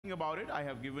talking about it. I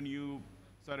have given you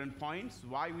certain points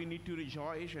why we need to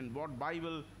rejoice and what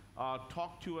Bible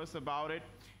talk to us about it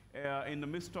in the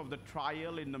midst of the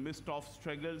trial, in the midst of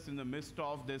struggles, in the midst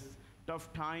of this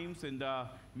tough times, in the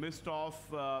midst of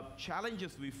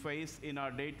challenges we face in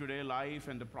our day-to-day life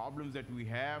and the problems that we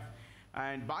have.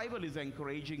 And Bible is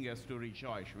encouraging us to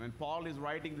rejoice. When Paul is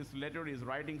writing this letter, he is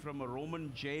writing from a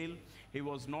Roman jail. He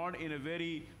was not in a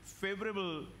very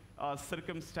favorable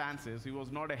circumstances. He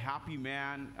was not a happy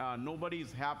man. Nobody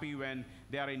is happy when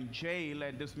they are in jail,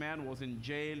 and this man was in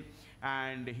jail,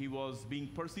 and he was being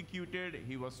persecuted.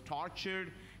 He was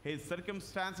tortured. His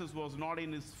circumstances was not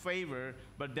in his favor,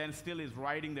 but then still is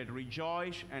writing that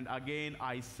rejoice, and again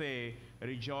I say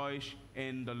rejoice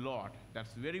in the Lord.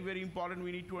 That's very, very important.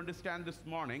 We need to understand this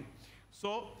morning.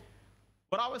 So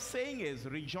what I was saying is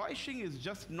rejoicing is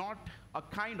just not a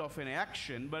kind of an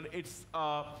action, but it's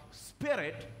a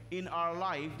spirit in our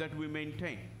life that we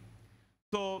maintain.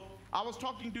 So I was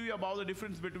talking to you about the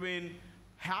difference between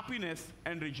happiness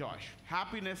and rejoice,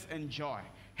 happiness and joy.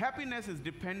 Happiness is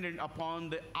dependent upon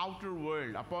the outer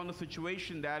world, upon the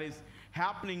situation that is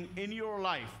happening in your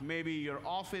life. Maybe your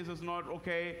office is not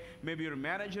okay, maybe your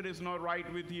manager is not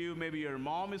right with you, maybe your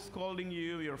mom is scolding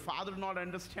you, your father not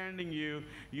understanding you,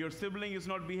 your sibling is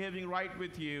not behaving right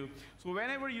with you. So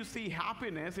whenever you see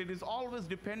happiness, it is always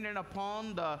dependent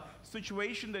upon the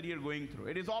situation that you're going through.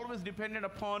 It is always dependent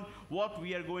upon what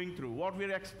we are going through, what we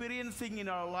are experiencing in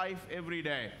our life every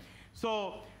day.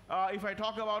 So if I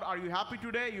talk about, are you happy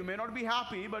today? You may not be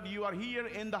happy, but you are here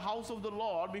in the house of the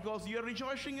Lord because you are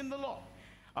rejoicing in the Lord.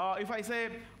 If I say,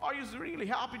 are you really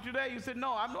happy today? You say,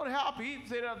 no, I'm not happy.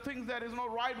 There are things that is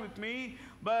not right with me,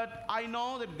 but I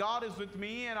know that God is with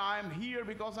me, and I am here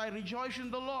because I rejoice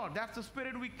in the Lord. That's the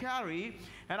spirit we carry,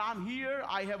 and I'm here.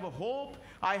 I have a hope.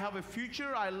 I have a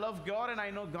future. I love God, and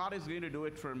I know God is going to do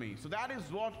it for me. So that is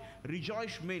what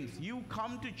rejoice means. You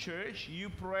come to church, you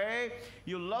pray,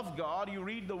 you love God, you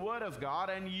read the Word of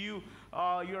God, and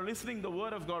you're listening the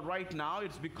Word of God right now.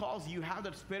 It's because you have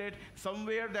that spirit.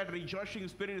 Somewhere that rejoicing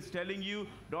spirit is telling you,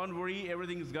 don't worry,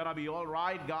 everything is going to be all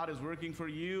right. God is working for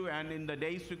you, and in the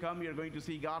days to come, you're going to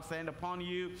see God's hand upon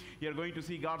you. You're going to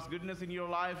see God's goodness in your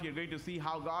life. You're going to see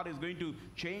how God is going to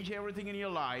change everything in your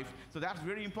life. So that's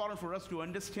very important for us to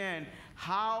understand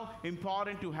how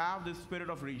important to have this spirit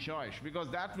of rejoice,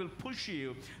 because that will push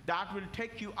you, that will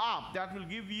take you up, that will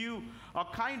give you a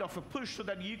kind of a push so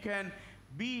that you can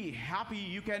be happy,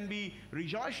 you can be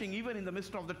rejoicing even in the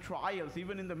midst of the trials,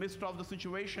 even in the midst of the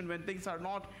situation when things are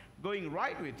not going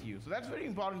right with you. So that's very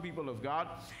important, people of God.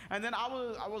 And then I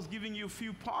was giving you a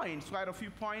few points, quite a few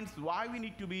points, why we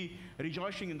need to be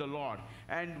rejoicing in the Lord,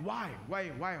 and why,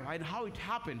 and how it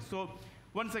happens. So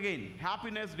once again,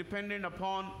 happiness dependent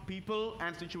upon people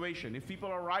and situation. If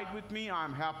people are right with me,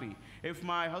 I'm happy. If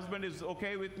my husband is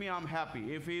okay with me, I'm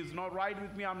happy. If he's not right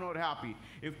with me, I'm not happy.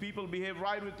 If people behave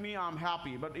right with me, I'm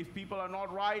happy. But if people are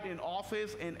not right in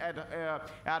office,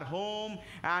 at home,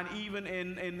 and even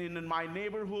in my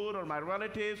neighborhood or my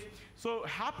relatives, so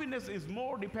happiness is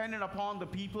more dependent upon the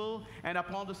people and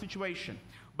upon the situation.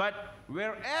 But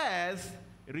whereas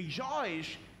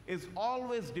rejoice is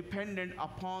always dependent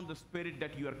upon the spirit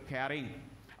that you are carrying,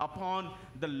 upon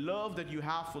the love that you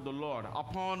have for the Lord,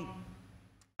 upon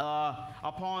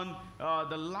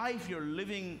the life you're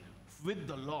living with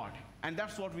the Lord. And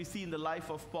that's what we see in the life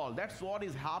of Paul. That's what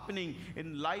is happening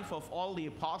in the life of all the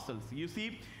apostles. You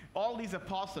see, all these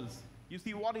apostles, you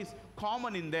see what is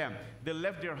common in them. They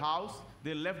left their house,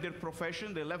 they left their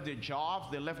profession, they left their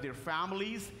jobs, they left their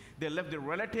families, they left their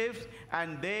relatives,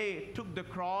 and they took the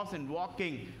cross and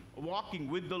walking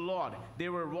with the Lord. They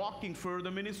were walking for the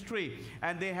ministry,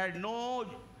 and they had no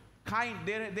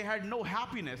they had no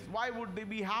happiness. Why would they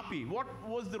be happy? What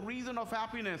was the reason of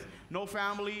happiness? No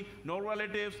family, no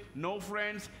relatives, no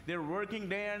friends. They're working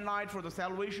day and night for the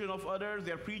salvation of others.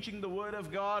 They're preaching the word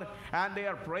of God, and they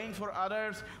are praying for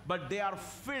others, but they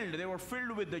were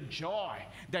filled with the joy.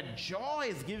 That joy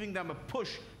is giving them a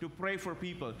push to pray for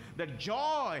people. That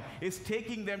joy is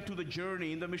taking them to the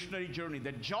journey, in the missionary journey.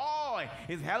 That joy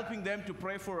is helping them to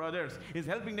pray for others, is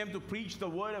helping them to preach the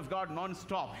word of God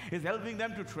non-stop, is helping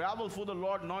them to travel for the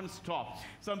Lord non-stop.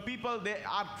 Some people, they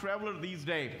are travelers these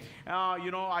days.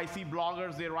 I see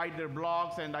bloggers, they write their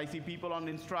blogs, and I see people on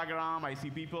Instagram, I see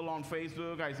people on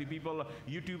Facebook, I see people,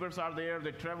 YouTubers are there,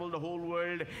 they travel the whole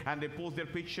world, and they post their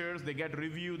pictures, they get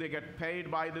review, they get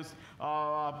paid by this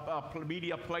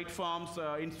media platforms,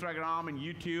 Instagram and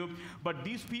YouTube. But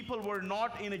these people were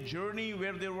not in a journey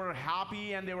where they were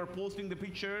happy and they were posting the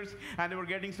pictures and they were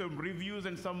getting some reviews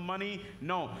and some money.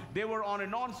 No, they were on a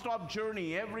non-stop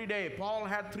journey. Every every day. Paul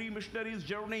had 3 missionaries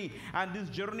journey, and this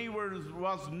journey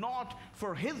was not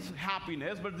for his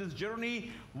happiness, but this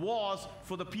journey was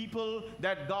for the people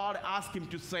that God asked him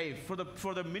to save,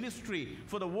 for the ministry,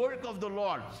 for the work of the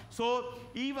Lord. So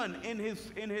even in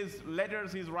his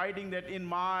letters, he's writing that in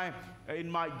my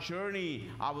journey,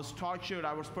 I was tortured,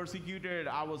 I was persecuted,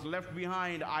 I was left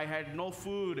behind, I had no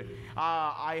food,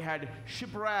 I had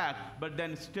shipwreck, but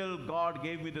then still God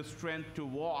gave me the strength to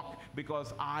walk,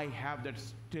 because I have that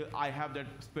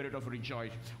spirit of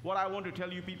rejoice. What I want to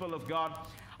tell you, people of God,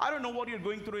 I don't know what you're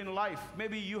going through in life.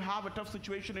 Maybe you have a tough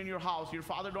situation in your house. Your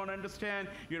father don't understand.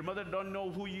 Your mother don't know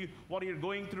what you're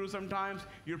going through sometimes.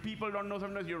 Your people don't know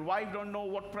sometimes. Your wife don't know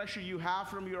what pressure you have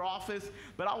from your office.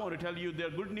 But I want to tell you,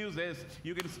 the good news is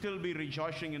you can still be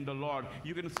rejoicing in the Lord.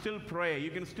 You can still pray.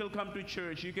 You can still come to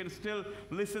church. You can still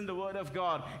listen to the word of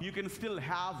God. You can still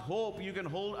have hope. You can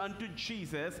hold unto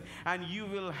Jesus, and you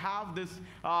will have this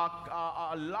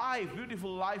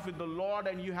beautiful life with the Lord,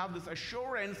 and you have this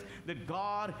assurance that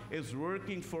God is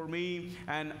working for me,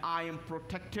 and I am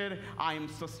protected, I am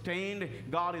sustained.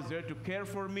 God is there to care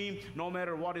for me no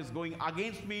matter what is going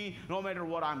against me, no matter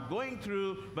what I'm going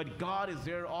through, but God is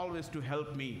there always to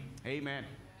help me. Amen.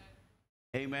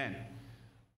 Amen.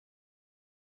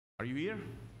 Are you here?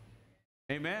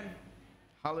 Amen.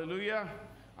 Hallelujah.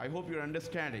 I hope you're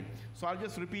understanding. So I'll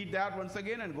just repeat that once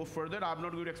again and go further. I'm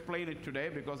not going to explain it today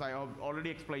because I have already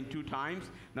explained 2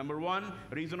 times. Number 1,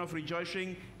 reason of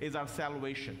rejoicing is our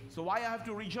salvation. So why I have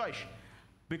to rejoice?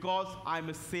 Because I'm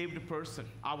a saved person.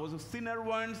 I was a sinner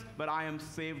once, but I am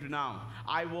saved now.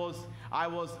 I was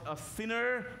a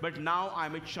sinner, but now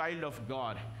I'm a child of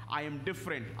God. I am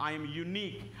different. I am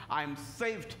unique. I am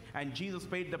saved, and Jesus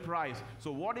paid the price. So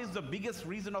what is the biggest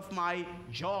reason of my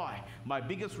joy? My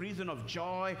biggest reason of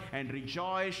joy and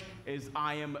rejoice is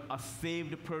I am a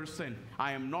saved person.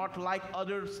 I am not like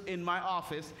others in my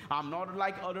office. I'm not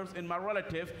like others in my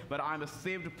relative, but I'm a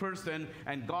saved person,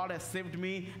 and God has saved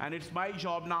me, and it's my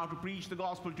job now to preach the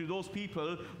gospel to those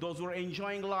people, those who are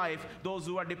enjoying life, those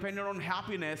who are dependent on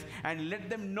happiness, and let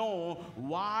them know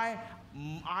why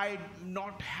I'm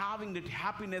not having that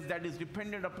happiness that is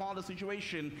dependent upon the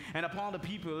situation and upon the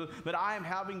people, but I am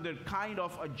having the kind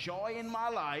of a joy in my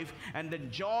life, and the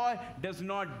joy does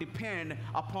not depend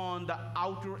upon the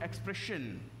outer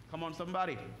expression. Come on,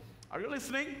 somebody. Are you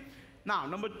listening? Now,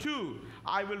 number 2,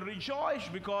 I will rejoice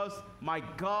because my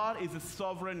God is a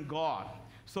sovereign God.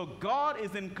 So God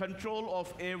is in control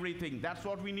of everything. That's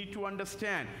what we need to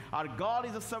understand. Our God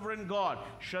is a sovereign God.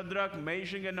 Shadrach,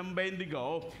 Meshach, and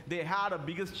Abednego, they had a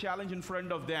biggest challenge in front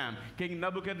of them. King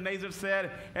Nebuchadnezzar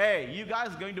said, hey, you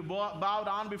guys going to bow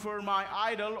down before my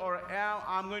idol, or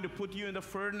I'm going to put you in the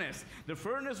furnace. The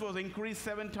furnace was increased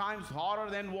 7 times hotter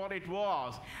than what it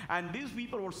was. And these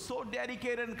people were so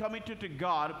dedicated and committed to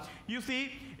God. You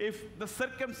see, if the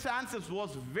circumstances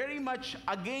was very much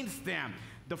against them,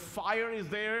 the fire is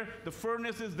there, the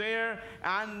furnace is there,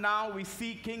 and now we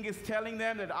see king is telling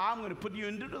them that I'm going to put you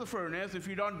into the furnace if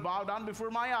you don't bow down before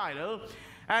my idol.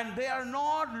 And they are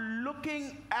not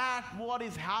looking at what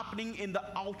is happening in the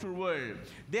outer world.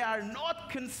 They are not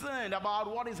concerned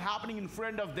about what is happening in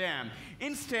front of them.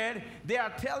 Instead, they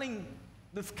are telling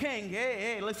this king,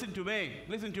 hey, listen to me,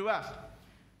 listen to us.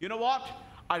 You know what?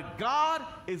 Our God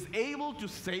is able to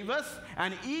save us,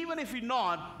 and even if we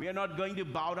are not going to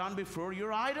bow down before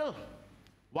your idol.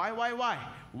 Why?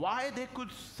 Why they could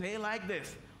say like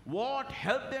this? What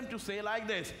helped them to say like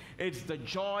this? It's the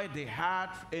joy they had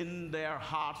in their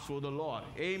hearts for the Lord.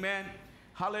 Amen.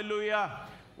 Hallelujah.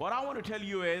 What I want to tell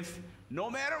you is, no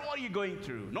matter what you're going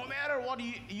through, no matter what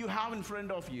you have in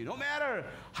front of you, no matter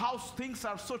how things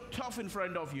are so tough in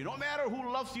front of you, no matter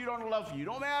who loves you, don't love you,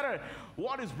 no matter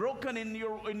what is broken in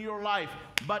your life,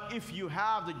 but if you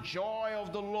have the joy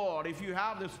of the Lord, if you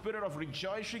have the spirit of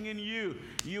rejoicing in you,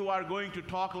 you are going to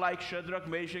talk like Shadrach,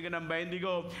 Meshach, and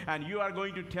Abednego, and you are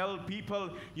going to tell people,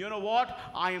 you know what?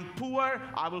 I am poor,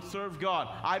 I will serve God.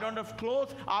 I don't have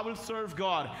clothes, I will serve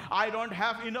God. I don't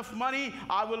have enough money,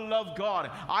 I will love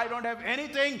God. I don't have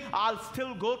anything, I'll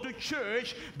still go to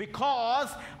church because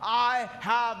I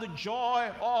have the joy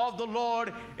of the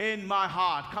Lord in my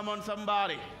heart. Come on,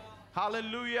 somebody.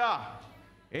 Hallelujah.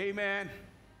 Amen.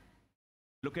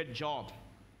 Look at Job.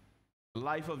 The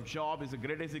life of Job is the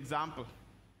greatest example.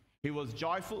 He was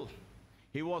joyful.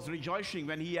 He was rejoicing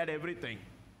when he had everything.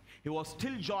 He was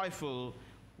still joyful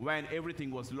when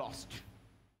everything was lost.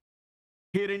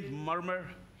 He didn't murmur.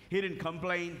 He didn't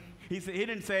complain. He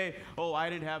didn't say, oh, I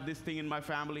didn't have this thing in my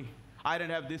family. I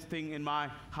didn't have this thing in my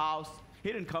house.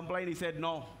 He didn't complain. He said,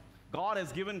 no. God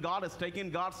has given, God has taken,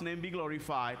 God's name be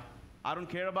glorified. I don't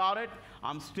care about it.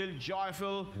 I'm still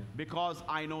joyful because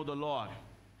I know the Lord.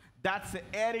 That's the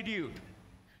attitude.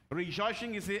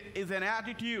 Rejoicing is an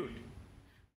attitude.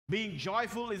 Being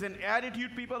joyful is an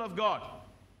attitude, people of God.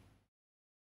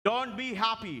 Don't be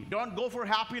happy. Don't go for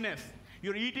happiness.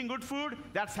 You're eating good food,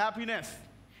 that's happiness.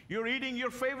 You're eating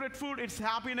your favorite food, it's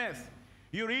happiness.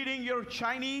 You're eating your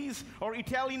Chinese or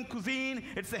Italian cuisine,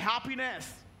 it's a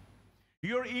happiness.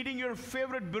 You're eating your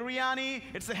favorite biryani,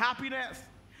 it's a happiness.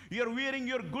 You're wearing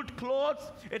your good clothes,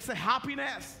 it's a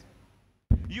happiness.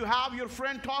 You have your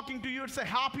friend talking to you, it's a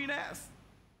happiness.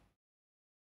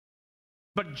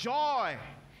 But joy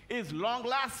is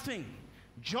long-lasting.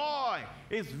 Joy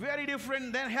is very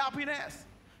different than happiness.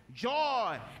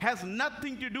 Joy has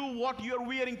nothing to do what you're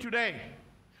wearing today.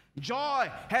 Joy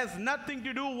has nothing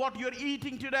to do what you're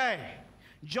eating today.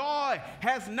 Joy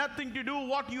has nothing to do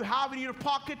what you have in your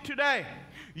pocket today.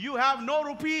 You have no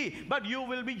rupee, but you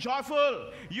will be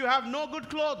joyful. You have no good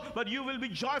clothes, but you will be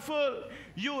joyful.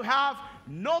 You have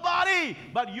nobody,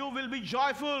 but you will be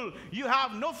joyful. You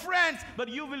have no friends, but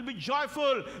you will be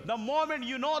joyful. The moment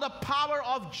you know the power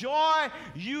of joy,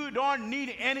 you don't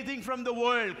need anything from the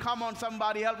world. Come on,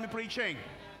 somebody, help me preaching.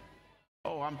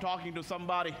 Oh, I'm talking to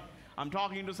somebody. I'm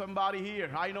talking to somebody here.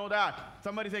 I know that.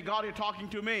 Somebody say, God, you're talking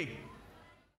to me.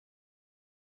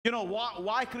 You know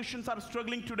why Christians are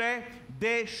struggling today?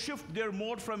 They shift their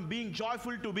mode from being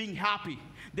joyful to being happy.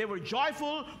 They were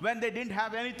joyful when they didn't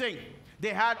have anything. They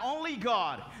had only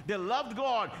God. They loved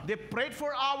God. They prayed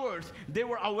for hours. They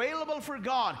were available for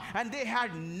God. And they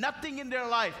had nothing in their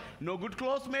life. No good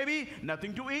clothes maybe,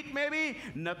 nothing to eat maybe,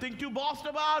 nothing to boast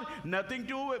about, nothing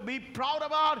to be proud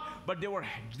about. But they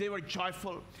were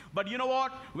joyful. But you know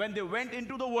what? When they went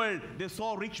into the world, they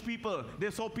saw rich people.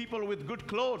 They saw people with good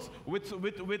clothes,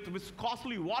 with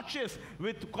costly watches,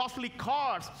 with costly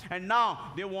cars. And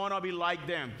now they want to be like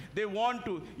them. They want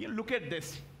to, look at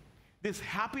this. This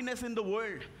happiness in the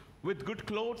world with good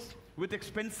clothes, with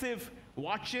expensive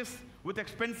watches, with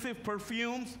expensive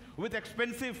perfumes, with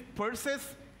expensive purses.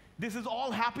 This is all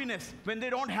happiness. When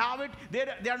they don't have it,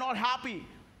 they are not happy.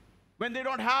 When they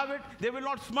don't have it, they will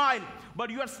not smile. But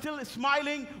you are still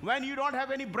smiling when you don't have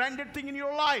any branded thing in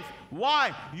your life.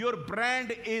 Why? Your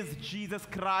brand is Jesus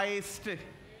Christ.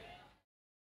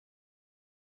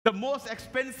 The most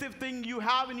expensive thing you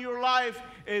have in your life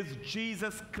is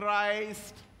Jesus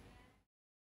Christ.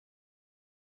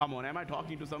 Come on, am I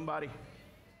talking to somebody?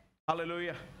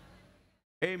 Hallelujah.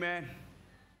 Amen.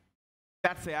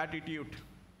 That's the attitude.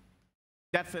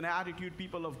 That's an attitude,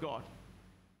 people of God.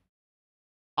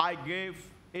 I gave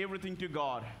everything to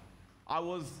God. I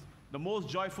was the most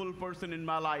joyful person in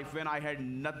my life when I had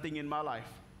nothing in my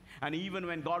life. And even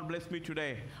when God blessed me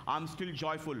today, I'm still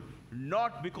joyful.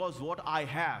 Not because what I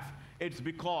have, it's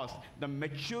because the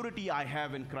maturity I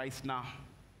have in Christ now.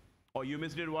 Oh, you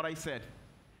missed it what I said.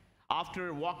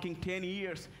 After walking 10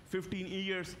 years, 15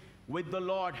 years with the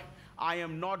Lord, I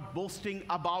am not boasting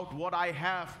about what I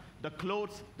have, the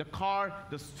clothes, the car,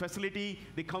 the facility,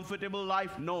 the comfortable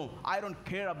life. No, I don't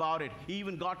care about it.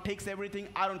 Even God takes everything,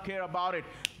 I don't care about it.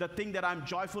 The thing that I'm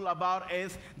joyful about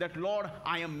is that, Lord,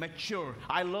 I am mature.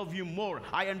 I love you more.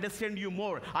 I understand you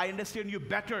more. I understand you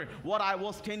better. What I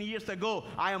was 10 years ago,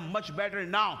 I am much better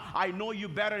now. I know you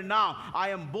better now. I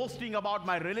am boasting about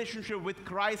my relationship with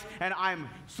Christ, and I'm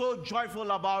so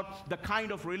joyful about the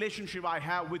kind of relationship I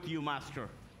have with you, Master.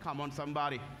 Come on,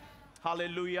 somebody.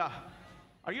 Hallelujah.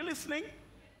 Are you listening?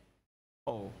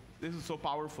 Oh, this is so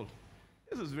powerful.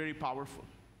 This is very powerful.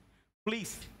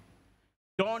 Please,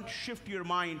 don't shift your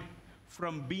mind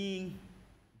from being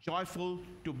joyful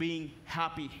to being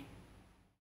happy.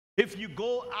 If you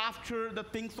go after the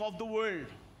things of the world,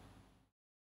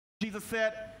 Jesus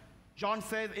said, John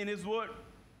says in his word,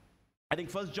 I think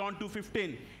 1 John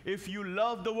 2:15, if you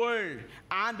love the world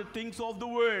and the things of the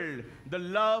world, the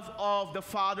love of the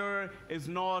Father is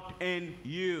not in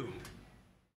you.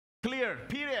 Clear,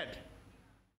 period.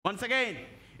 Once again,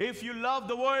 if you love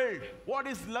the world, what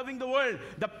is loving the world?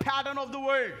 The pattern of the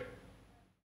world.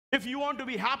 If you want to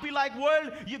be happy like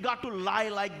world, you got to lie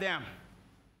like them.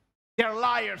 They're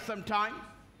liars sometimes.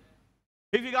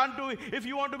 If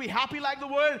you want to be happy like the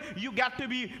world, you got to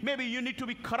be, maybe you need to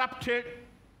be corrupted.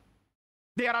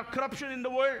 There are corruption in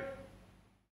the world.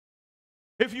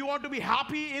 If you want to be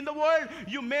happy in the world,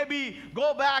 you maybe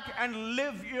go back and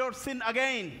live your sin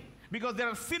again. Because there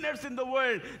are sinners in the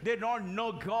world, they don't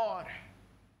know God.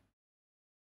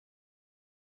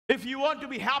 If you want to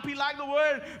be happy like the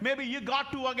world, maybe you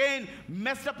got to again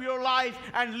mess up your life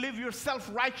and live your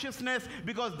self-righteousness,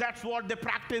 because that's what they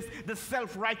practice, the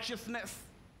self-righteousness.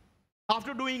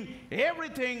 After doing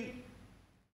everything,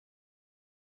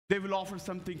 they will offer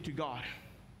something to God.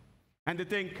 And they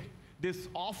think this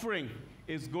offering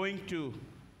is going to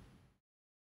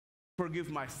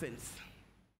forgive my sins.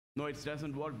 No, it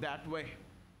doesn't work that way.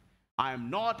 I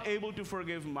am not able to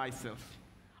forgive myself.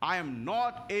 I am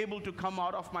not able to come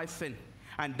out of my sin.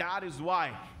 And that is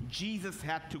why Jesus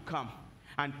had to come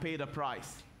and pay the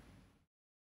price.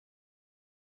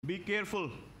 Be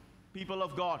careful, people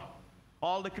of God.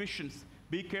 All the Christians,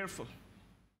 be careful.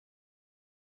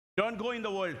 Don't go in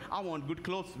the world, I want good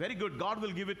clothes. Very good, God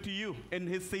will give it to you in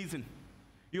His season.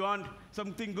 You want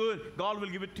something good, God will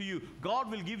give it to you.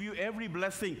 God will give you every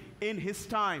blessing in His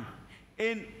time.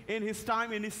 In His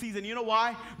time, in His season. You know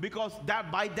why? Because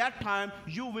by that time,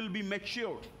 you will be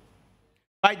matured.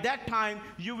 By that time,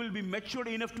 you will be matured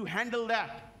enough to handle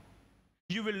that.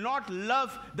 You will not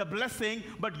love the blessing,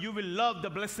 but you will love the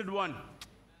blessed one.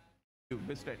 You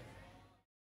missed it.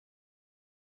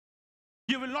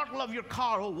 You will not love your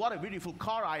car. Oh, what a beautiful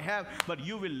car I have. But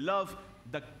you will love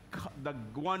the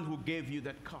one who gave you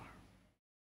that car.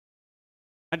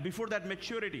 And before that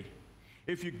maturity,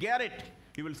 if you get it,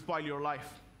 you will spoil your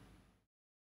life.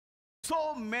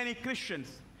 So many Christians,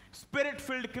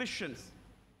 Spirit-filled Christians,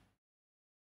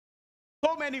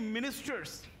 so many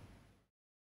ministers,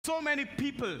 so many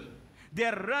people, they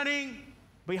are running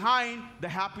behind the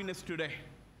happiness today.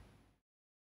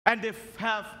 And they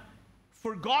have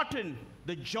forgotten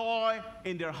the joy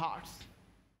in their hearts.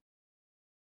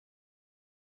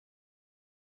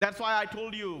 That's why I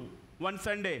told you one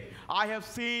Sunday, I have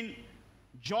seen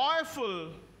joyful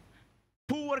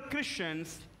poor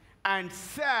Christians and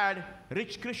sad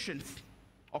rich Christians.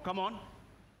 Oh, come on.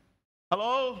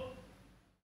 Hello?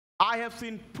 I have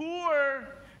seen poor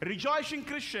rejoicing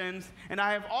Christians, and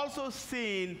I have also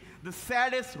seen the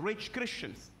saddest rich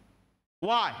Christians.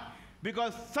 Why?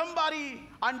 Because somebody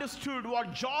understood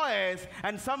what joy is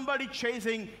and somebody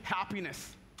chasing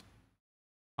happiness.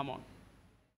 Come on.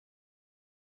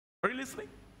 Are you listening?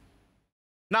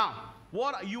 Now,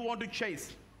 what you want to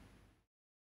chase?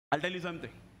 I'll tell you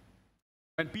something.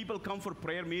 When people come for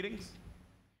prayer meetings,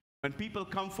 when people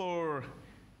come for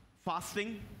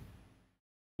fasting,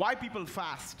 why people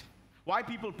fast? Why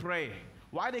people pray?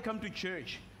 Why they come to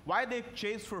church? Why they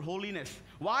chase for holiness?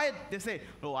 Why they say,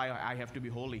 oh, I have to be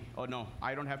holy. Oh, no,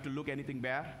 I don't have to look anything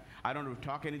bad. I don't have to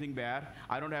talk anything bad.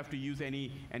 I don't have to use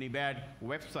any bad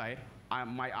website.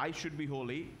 My eyes should be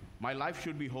holy. My life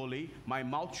should be holy. My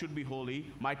mouth should be holy.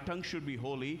 My tongue should be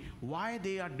holy. Why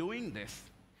they are doing this?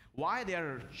 Why they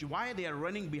are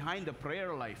running behind the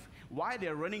prayer life? Why they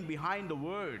are running behind the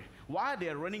word? Why they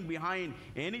are running behind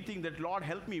anything that, Lord,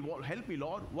 help me,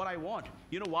 Lord, what I want.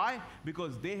 You know why?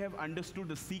 Because they have understood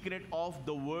the secret of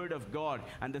the word of God.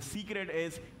 And the secret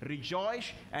is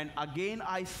rejoice. And again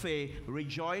I say,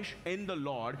 rejoice in the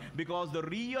Lord, because the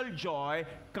real joy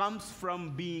comes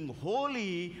from being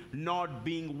holy, not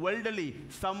being worldly.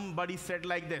 Somebody said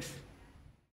like this.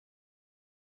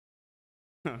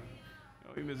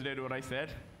 You missed it what I said.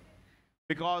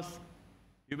 Because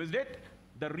you missed it.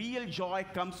 The real joy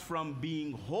comes from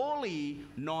being holy,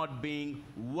 not being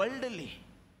worldly.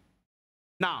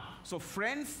 Now, so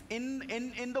friends in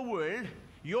the world,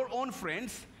 your own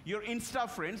friends, your Insta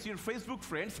friends, your Facebook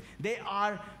friends, they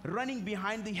are running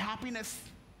behind the happiness.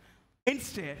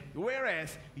 Instead,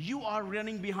 whereas you are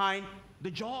running behind the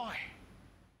joy.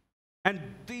 And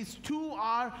these two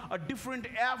are a different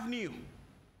avenue,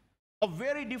 a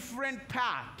very different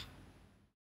path.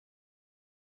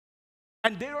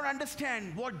 And they don't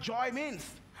understand what joy means,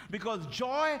 because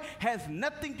joy has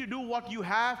nothing to do what you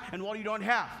have and what you don't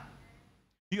have.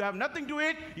 You have nothing to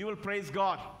eat, you will praise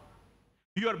God.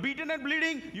 You are beaten and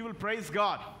bleeding, you will praise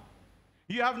God.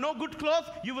 You have no good clothes,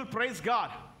 you will praise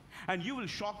God. And you will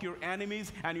shock your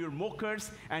enemies and your mockers,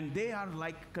 and they are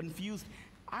like confused.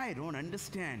 I don't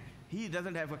understand. He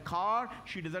doesn't have a car,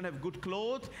 she doesn't have good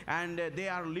clothes, and they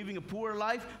are living a poor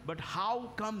life, but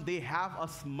how come they have a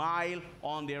smile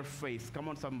on their face? Come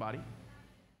on, somebody.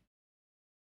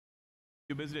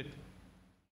 You missed it.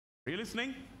 Are you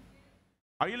listening?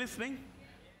 Are you listening?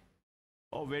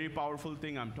 Oh, very powerful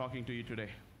thing I'm talking to you today.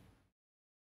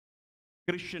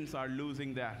 Christians are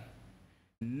losing that.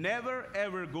 Never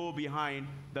ever go behind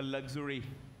the luxury.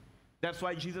 That's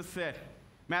why Jesus said,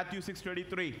 Matthew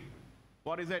 6:33,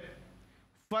 what is it?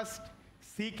 First,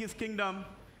 seek his kingdom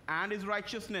and his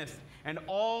righteousness, and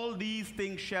all these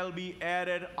things shall be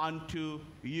added unto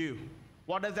you.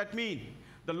 What does that mean?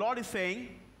 The Lord is saying,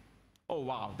 oh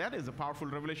wow, that is a powerful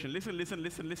revelation. Listen, listen,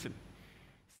 listen, listen.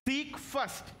 Seek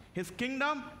first his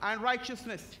kingdom and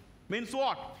righteousness. Means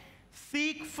what?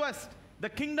 Seek first the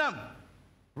kingdom,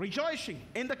 rejoicing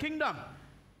in the kingdom.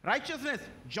 Righteousness,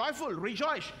 joyful,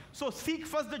 rejoice. So seek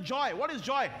first the joy. What is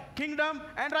joy? Kingdom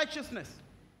and righteousness.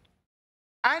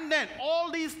 And then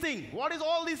all these things. What is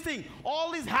all these things?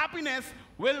 All this happiness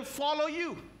will follow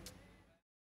you.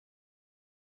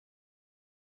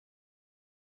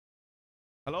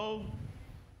 Hello?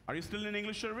 Are you still in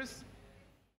English service?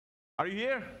 Are you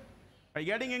here? Are you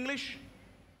getting English?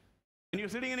 When you're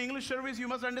sitting in English service, you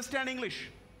must understand English.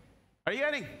 Are you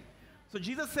getting? So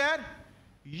Jesus said,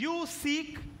 you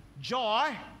seek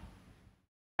joy.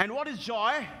 And what is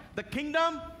joy? The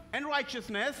kingdom and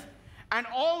righteousness and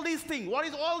all these things. What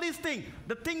is all these things?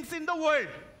 The things in the world.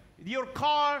 Your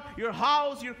car, your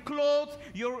house, your clothes,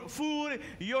 your food,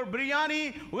 your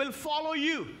biryani will follow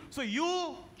you. So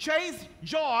you chase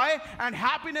joy and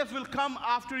happiness will come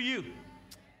after you.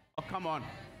 Oh, come on.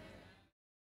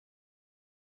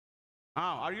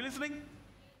 Are you listening?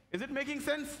 Is it making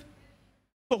sense?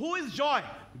 So who is joy?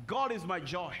 God is my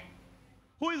joy.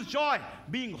 Who is joy?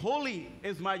 Being holy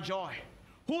is my joy.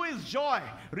 Who is joy?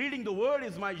 Reading the word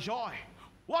is my joy.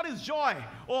 What is joy?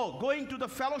 Oh, going to the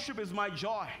fellowship is my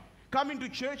joy. Coming to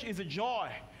church is a joy.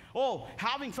 Oh,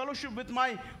 having fellowship with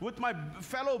my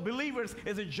fellow believers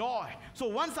is a joy. So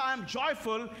once I am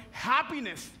joyful,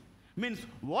 happiness means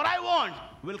what I want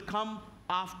will come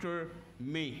after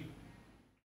me.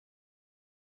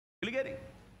 You get it?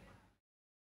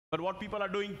 But what people are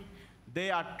doing,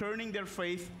 they are turning their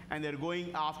face and they're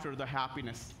going after the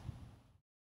happiness.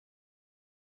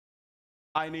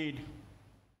 I need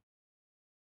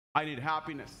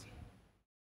happiness.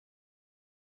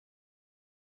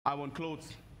 I want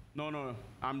clothes. No,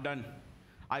 I'm done.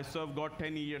 I served God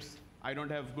 10 years. I don't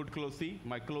have good clothes. See,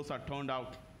 my clothes are turned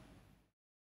out.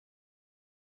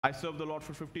 I served the Lord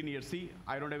for 15 years. See,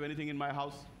 I don't have anything in my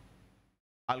house.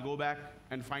 I'll go back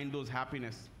and find those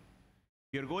happiness.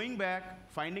 You're going back,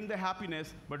 finding the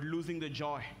happiness, but losing the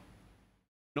joy.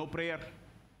 No prayer,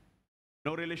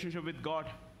 no relationship with God,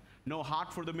 no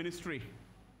heart for the ministry,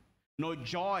 no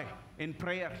joy in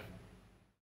prayer.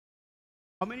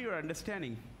 How many are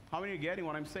understanding? How many are getting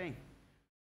what I'm saying?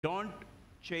 Don't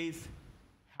chase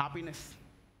happiness.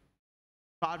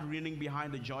 Start running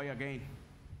behind the joy again.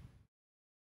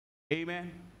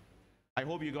 Amen. I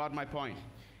hope you got my point.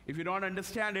 If you don't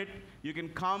understand it, you can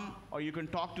come or you can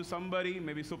talk to somebody.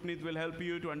 Maybe Supnit will help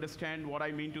you to understand what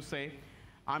I mean to say.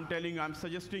 I'm telling you, I'm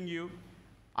suggesting you,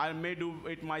 I may do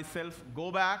it myself.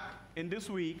 Go back in this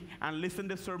week and listen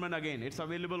this sermon again. It's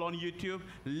available on YouTube.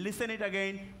 Listen it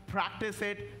again, practice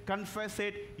it, confess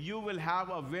it. You will have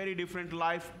a very different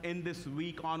life in this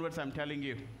week onwards, I'm telling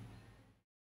you.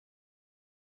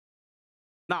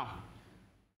 Now,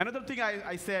 another thing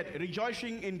I said,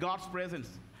 rejoicing in God's presence.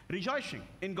 Rejoicing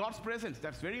in God's presence,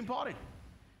 that's very important.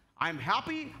 I'm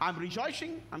happy, I'm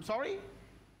rejoicing, I'm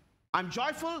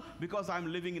joyful because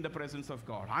I'm living in the presence of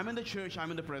God. I'm in the church,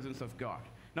 I'm in the presence of God.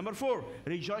 Number 4,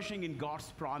 rejoicing in God's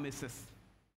promises.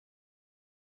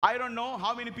 I don't know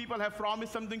how many people have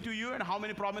promised something to you and how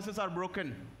many promises are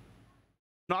broken.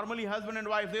 Normally husband and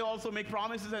wife, they also make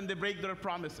promises and they break their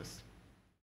promises.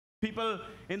 People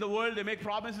in the world, they make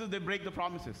promises, they break the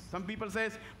promises. Some people say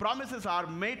promises are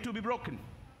made to be broken.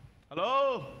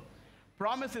 Hello?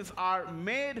 Promises are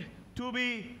made to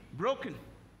be broken.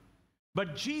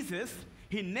 But Jesus,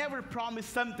 he never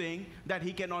promised something that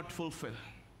he cannot fulfill.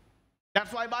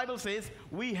 That's why the Bible says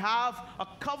we have a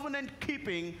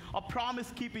covenant-keeping, a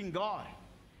promise-keeping God.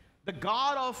 The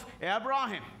God of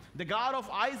Abraham, the God of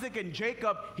Isaac and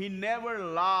Jacob, he never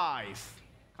lies.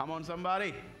 Come on,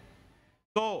 somebody.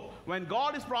 So, when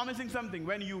God is promising something,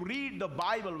 when you read the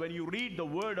Bible, when you read the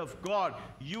Word of God,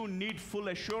 you need full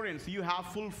assurance. You have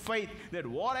full faith that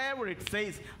whatever it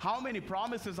says, how many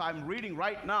promises I'm reading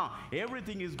right now,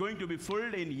 everything is going to be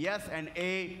filled in yes and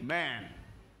amen.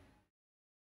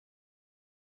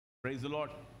 Praise the Lord.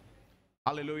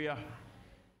 Hallelujah.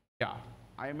 Yeah,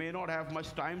 I may not have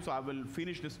much time, so I will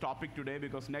finish this topic today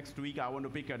because next week I want to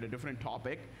pick at a different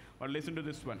topic. But listen to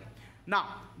this one.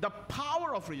 Now, the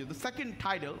power of rejoicing, the second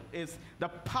title is the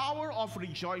power of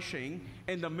rejoicing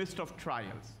in the midst of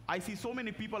trials. I see so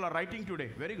many people are writing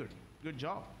today. Very good. Good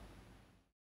job.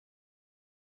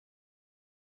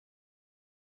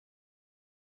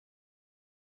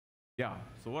 Yeah,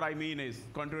 so what I mean is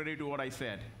contrary to what I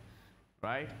said,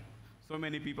 right? So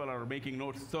many people are making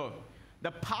notes. So,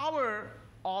 the power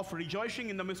of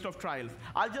rejoicing in the midst of trials.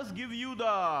 I'll just give you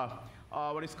the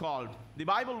the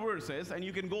Bible verses, and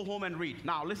you can go home and read.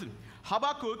 Now listen,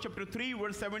 Habakkuk chapter 3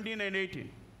 verse 17 and 18.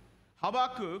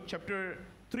 Habakkuk chapter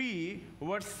 3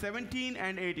 verse 17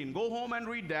 and 18. Go home and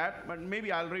read that, but maybe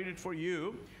I'll read it for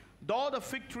you. Though the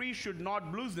fig tree should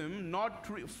not blossom, not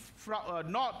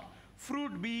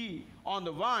fruit be on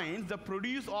the vines, the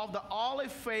produce of the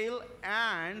olive fail,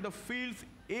 and the fields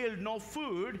yield no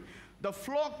food, the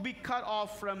flock be cut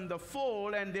off from the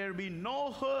fold, and there be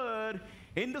no herd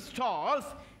in the stalls,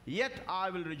 Yet I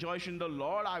will rejoice in the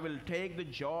Lord. I will take the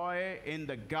joy in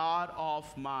the God of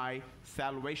my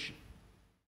salvation.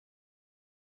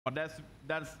 What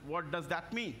does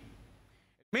that mean?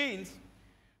 It means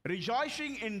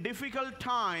rejoicing in difficult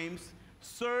times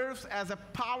serves as a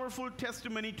powerful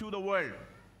testimony to the world.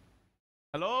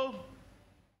 Hello?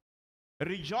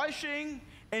 Rejoicing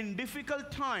in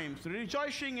difficult times,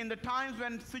 rejoicing in the times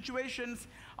when situations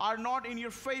are not in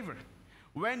your favor,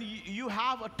 when you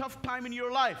have a tough time in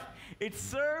your life, it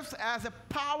serves as a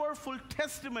powerful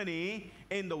testimony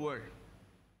in the world.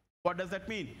 What does that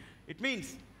mean? It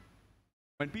means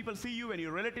when people see you, when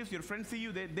your relatives, your friends see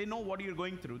you, they know what you're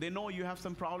going through. They know you have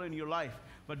some problem in your life,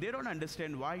 but they don't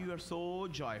understand why you are so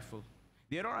joyful.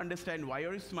 They don't understand why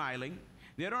you're smiling.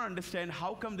 They don't understand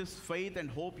how come this faith and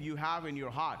hope you have in your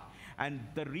heart. And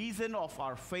the reason of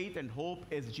our faith and hope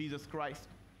is Jesus Christ,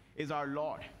 is our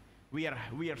Lord. We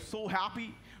are so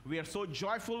happy, we are so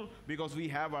joyful because we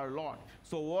have our Lord.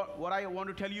 So what I want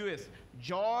to tell you is,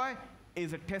 joy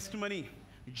is a testimony.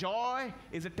 Joy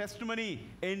is a testimony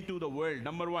into the world.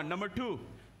 Number one. Number two,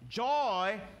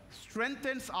 joy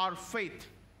strengthens our faith.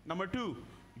 Number two,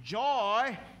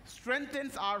 joy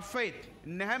strengthens our faith.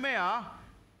 Nehemiah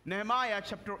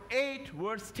chapter 8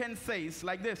 verse 10 says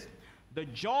like this: the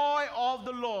joy of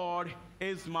the Lord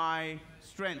is my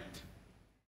strength.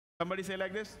 Somebody say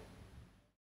like this: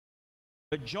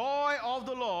 the joy of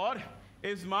the Lord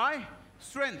is my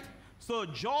strength. So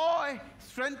joy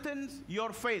strengthens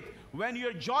your faith. When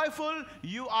you're joyful,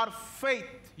 you are faith.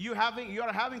 You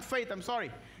are having faith. I'm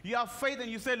sorry. You have faith and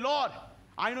you say, Lord,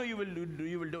 I know you will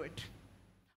do it.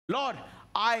 Lord,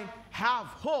 I have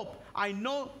hope. I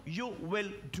know you will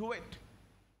do it.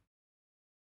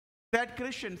 Sad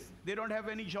Christians, they don't have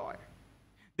any joy.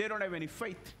 They don't have any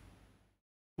faith.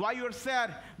 Why you are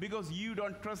sad? Because you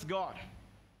don't trust God.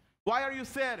 Why are you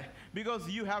sad? Because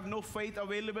you have no faith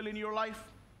available in your life.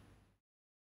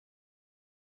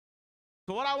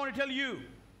 So what I want to tell you,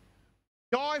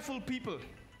 joyful people,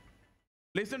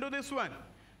 listen to this one.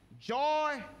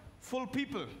 Joyful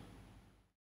people,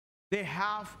 they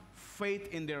have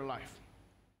faith in their life.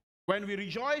 When we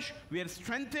rejoice, we are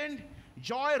strengthened.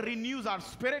 Joy renews our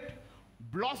spirit,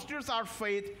 bolsters our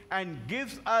faith, and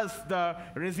gives us the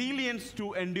resilience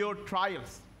to endure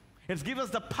trials. It gives us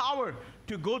the power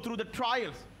to go through the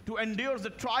trials, to endure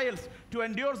the trials, to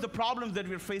endure the problems that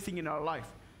we're facing in our life.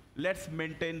 Let's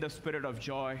maintain the spirit of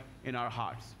joy in our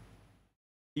hearts.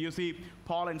 You see,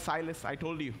 Paul and Silas, I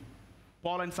told you,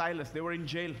 Paul and Silas, they were in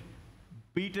jail,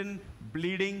 beaten,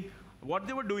 bleeding. What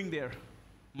they were doing there?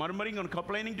 Murmuring and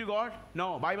complaining to God?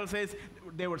 No, Bible says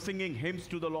they were singing hymns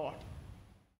to the Lord.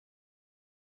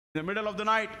 In the middle of the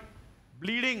night,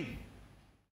 bleeding,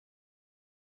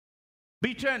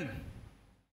 beaten,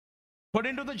 put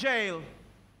into the jail.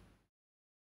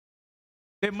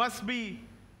 They must be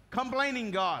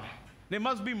complaining God. They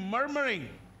must be murmuring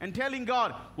and telling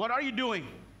God, what are you doing?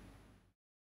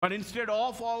 But instead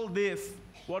of all this,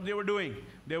 what they were doing?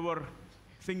 They were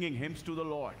singing hymns to the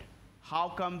Lord. How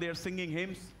come they're singing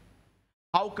hymns?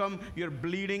 How come you're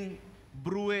bleeding,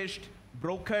 bruised,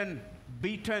 broken,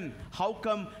 beaten? How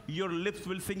come your lips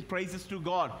will sing praises to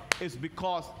God? It's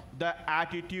because the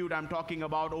attitude I'm talking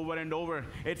about over and over.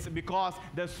 It's because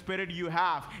the spirit you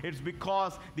have. It's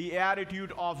because the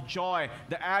attitude of joy,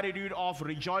 the attitude of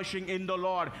rejoicing in the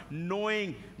Lord,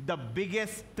 knowing the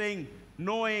biggest thing,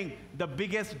 knowing the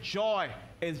biggest joy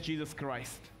is Jesus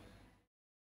Christ.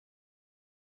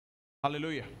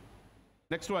 Hallelujah.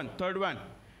 Next one, third one.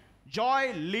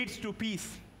 Joy leads to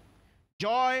peace.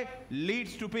 Joy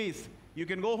leads to peace. You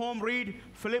can go home, read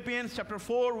Philippians chapter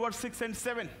 4, verse 6 and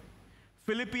 7.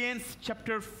 Philippians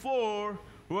chapter 4,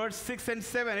 verse 6 and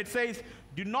 7. It says,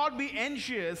 do not be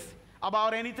anxious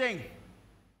about anything.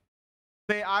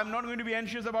 Say, I'm not going to be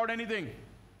anxious about anything.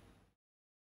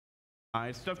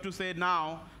 It's tough to say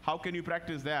now. How can you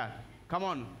practice that? Come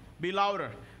on, be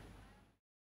louder.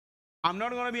 I'm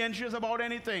not going to be anxious about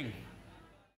anything.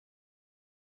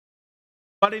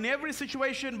 But in every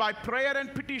situation, by prayer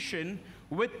and petition,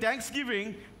 with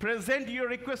thanksgiving, present your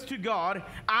request to God,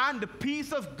 and the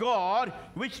peace of God,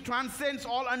 which transcends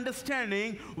all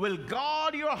understanding, will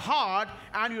guard your heart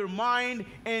and your mind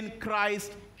in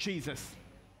Christ Jesus.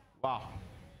 Wow.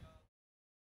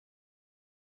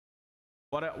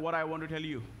 What I want to tell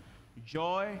you,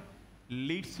 joy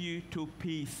leads you to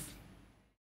peace.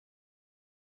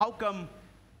 How come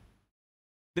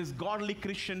these godly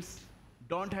Christians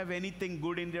don't have anything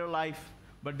good in their life,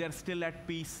 but they're still at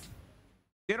peace?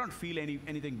 They don't feel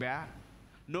anything bad.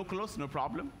 No clothes, no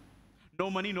problem. No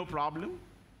money, no problem.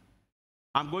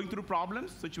 I'm going through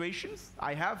problems, situations.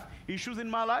 I have issues in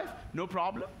my life, no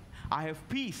problem. I have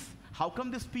peace. How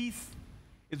come this peace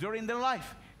is there in their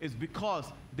life? It's because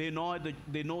they know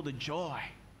the joy.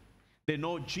 They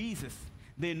know Jesus.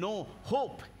 They know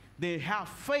hope. They have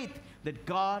faith that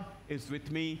God is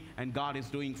with me and God is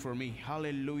doing for me.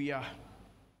 Hallelujah.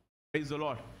 Praise the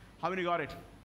Lord. How many got it?